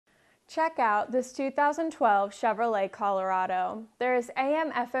Check out this 2012 Chevrolet Colorado. There is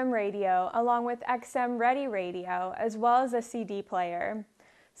AM/FM radio along with XM Ready radio as well as a CD player.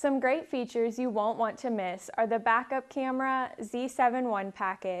 Some great features you won't want to miss are the backup camera, Z7-1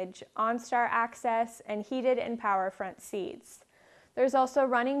 package, OnStar access, and heated and power front seats. There's also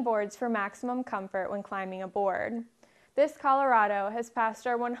running boards for maximum comfort when climbing aboard. This Colorado has passed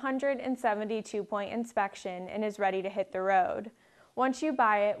our 172-point inspection and is ready to hit the road. Once you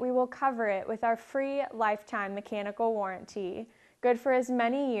buy it, we will cover it with our free lifetime mechanical warranty, good for as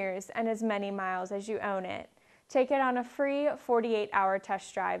many years and as many miles as you own it. Take it on a free 48-hour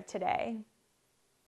test drive today.